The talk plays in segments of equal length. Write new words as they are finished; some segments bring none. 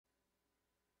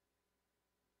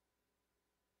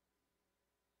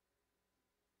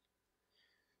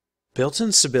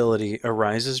Built-in stability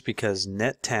arises because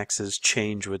net taxes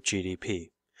change with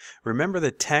GDP. Remember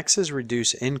that taxes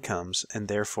reduce incomes and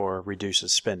therefore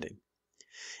reduces spending.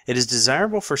 It is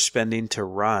desirable for spending to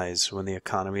rise when the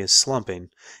economy is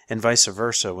slumping and vice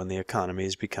versa when the economy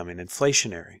is becoming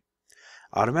inflationary.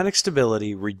 Automatic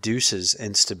stability reduces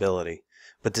instability,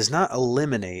 but does not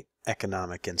eliminate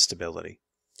economic instability.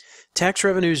 Tax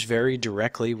revenues vary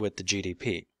directly with the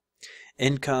GDP.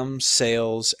 Income,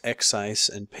 sales, excise,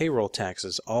 and payroll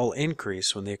taxes all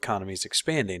increase when the economy is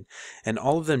expanding, and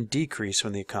all of them decrease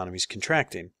when the economy is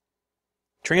contracting.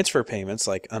 Transfer payments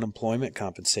like unemployment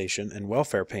compensation and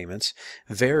welfare payments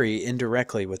vary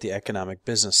indirectly with the economic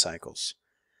business cycles.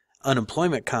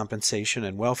 Unemployment compensation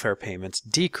and welfare payments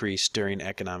decrease during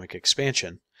economic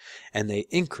expansion, and they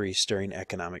increase during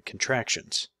economic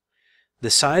contractions. The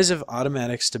size of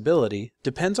automatic stability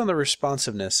depends on the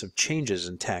responsiveness of changes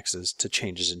in taxes to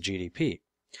changes in GDP.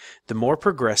 The more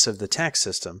progressive the tax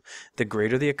system, the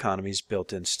greater the economy's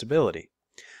built-in stability.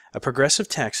 A progressive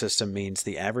tax system means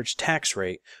the average tax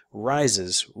rate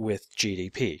rises with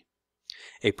GDP.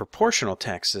 A proportional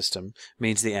tax system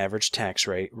means the average tax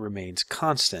rate remains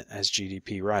constant as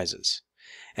GDP rises.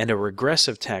 And a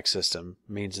regressive tax system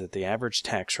means that the average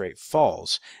tax rate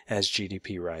falls as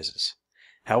GDP rises.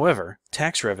 However,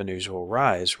 tax revenues will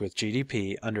rise with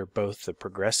GDP under both the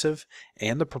progressive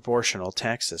and the proportional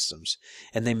tax systems,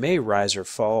 and they may rise or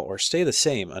fall or stay the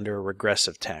same under a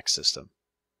regressive tax system.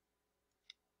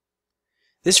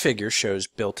 This figure shows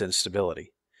built-in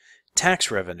stability.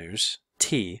 Tax revenues,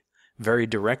 T, vary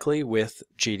directly with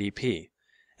GDP,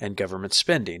 and government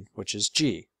spending, which is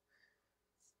G.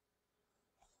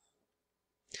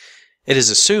 It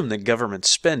is assumed that government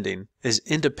spending is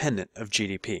independent of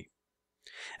GDP.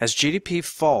 As GDP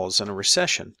falls in a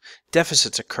recession,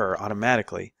 deficits occur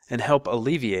automatically and help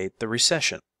alleviate the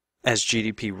recession. As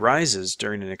GDP rises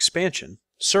during an expansion,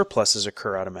 surpluses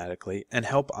occur automatically and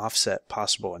help offset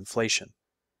possible inflation.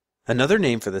 Another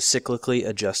name for the cyclically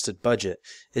adjusted budget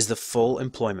is the full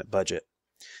employment budget.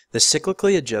 The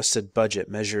cyclically adjusted budget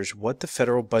measures what the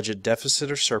federal budget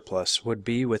deficit or surplus would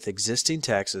be with existing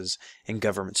taxes and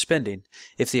government spending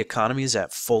if the economy is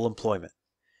at full employment.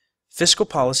 Fiscal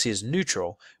policy is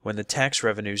neutral when the tax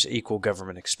revenues equal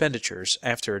government expenditures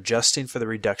after adjusting for the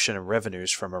reduction in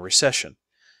revenues from a recession.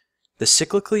 The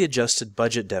cyclically adjusted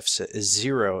budget deficit is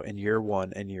zero in year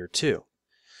 1 and year 2.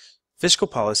 Fiscal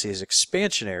policy is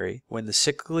expansionary when the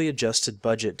cyclically adjusted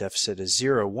budget deficit is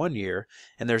zero 1 year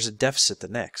and there's a deficit the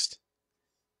next.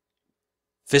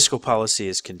 Fiscal policy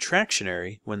is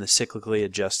contractionary when the cyclically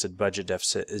adjusted budget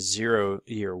deficit is zero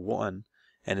year 1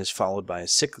 and is followed by a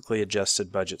cyclically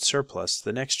adjusted budget surplus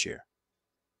the next year.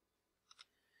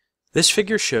 This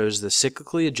figure shows the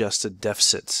cyclically adjusted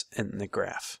deficits in the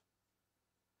graph.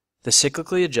 The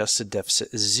cyclically adjusted deficit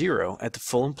is zero at the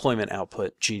full employment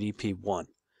output GDP 1,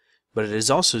 but it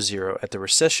is also zero at the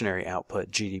recessionary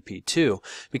output GDP 2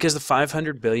 because the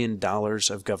 $500 billion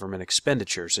of government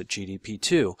expenditures at GDP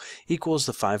 2 equals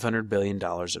the $500 billion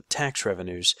of tax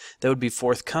revenues that would be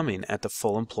forthcoming at the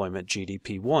full employment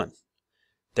GDP 1.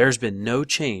 There has been no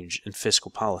change in fiscal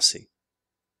policy.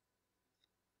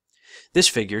 This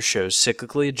figure shows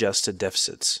cyclically adjusted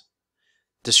deficits.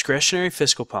 Discretionary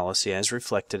fiscal policy, as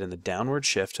reflected in the downward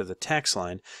shift of the tax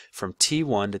line from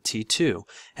T1 to T2,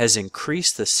 has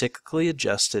increased the cyclically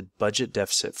adjusted budget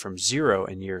deficit from zero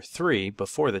in year 3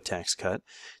 before the tax cut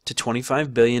to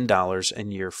 $25 billion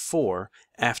in year 4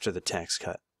 after the tax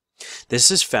cut. This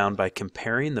is found by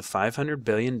comparing the $500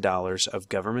 billion of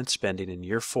government spending in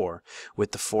year 4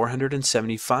 with the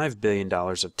 $475 billion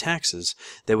of taxes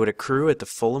that would accrue at the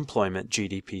full employment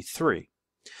GDP 3.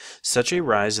 Such a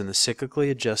rise in the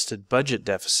cyclically adjusted budget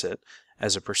deficit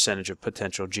as a percentage of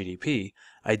potential GDP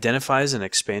identifies an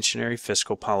expansionary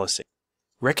fiscal policy.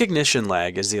 Recognition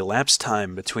lag is the elapsed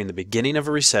time between the beginning of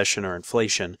a recession or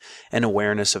inflation and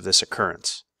awareness of this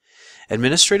occurrence.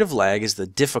 Administrative lag is the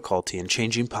difficulty in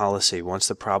changing policy once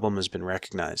the problem has been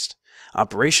recognized.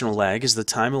 Operational lag is the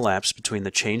time elapsed between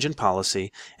the change in policy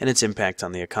and its impact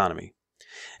on the economy.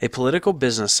 A political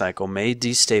business cycle may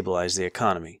destabilize the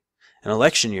economy, and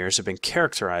election years have been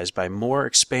characterized by more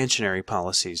expansionary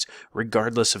policies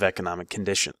regardless of economic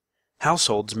condition.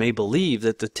 Households may believe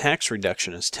that the tax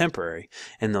reduction is temporary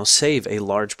and they'll save a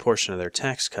large portion of their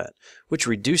tax cut, which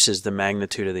reduces the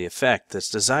magnitude of the effect that's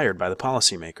desired by the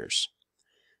policymakers.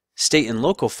 State and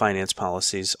local finance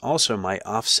policies also might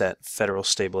offset federal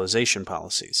stabilization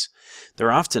policies.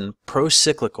 They're often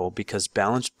pro-cyclical because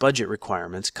balanced budget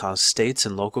requirements cause states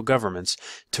and local governments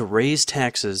to raise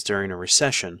taxes during a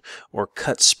recession or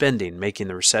cut spending, making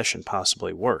the recession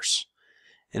possibly worse.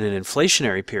 In an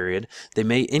inflationary period, they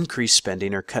may increase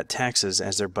spending or cut taxes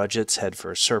as their budgets head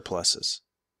for surpluses.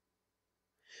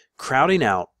 Crowding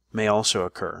out may also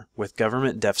occur with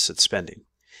government deficit spending.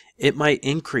 It might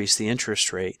increase the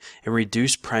interest rate and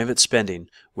reduce private spending,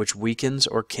 which weakens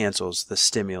or cancels the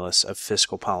stimulus of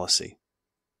fiscal policy.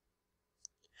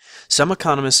 Some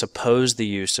economists oppose the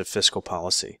use of fiscal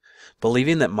policy,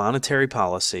 believing that monetary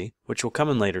policy, which will come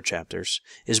in later chapters,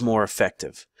 is more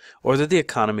effective, or that the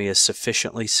economy is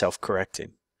sufficiently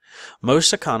self-correcting.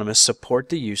 Most economists support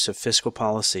the use of fiscal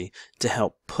policy to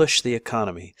help push the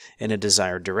economy in a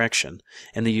desired direction,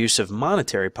 and the use of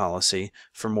monetary policy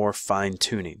for more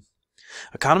fine-tuning.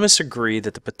 Economists agree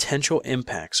that the potential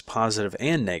impacts, positive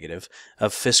and negative,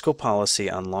 of fiscal policy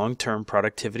on long-term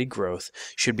productivity growth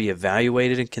should be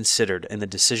evaluated and considered in the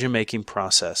decision-making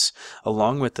process,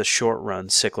 along with the short-run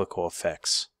cyclical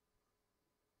effects.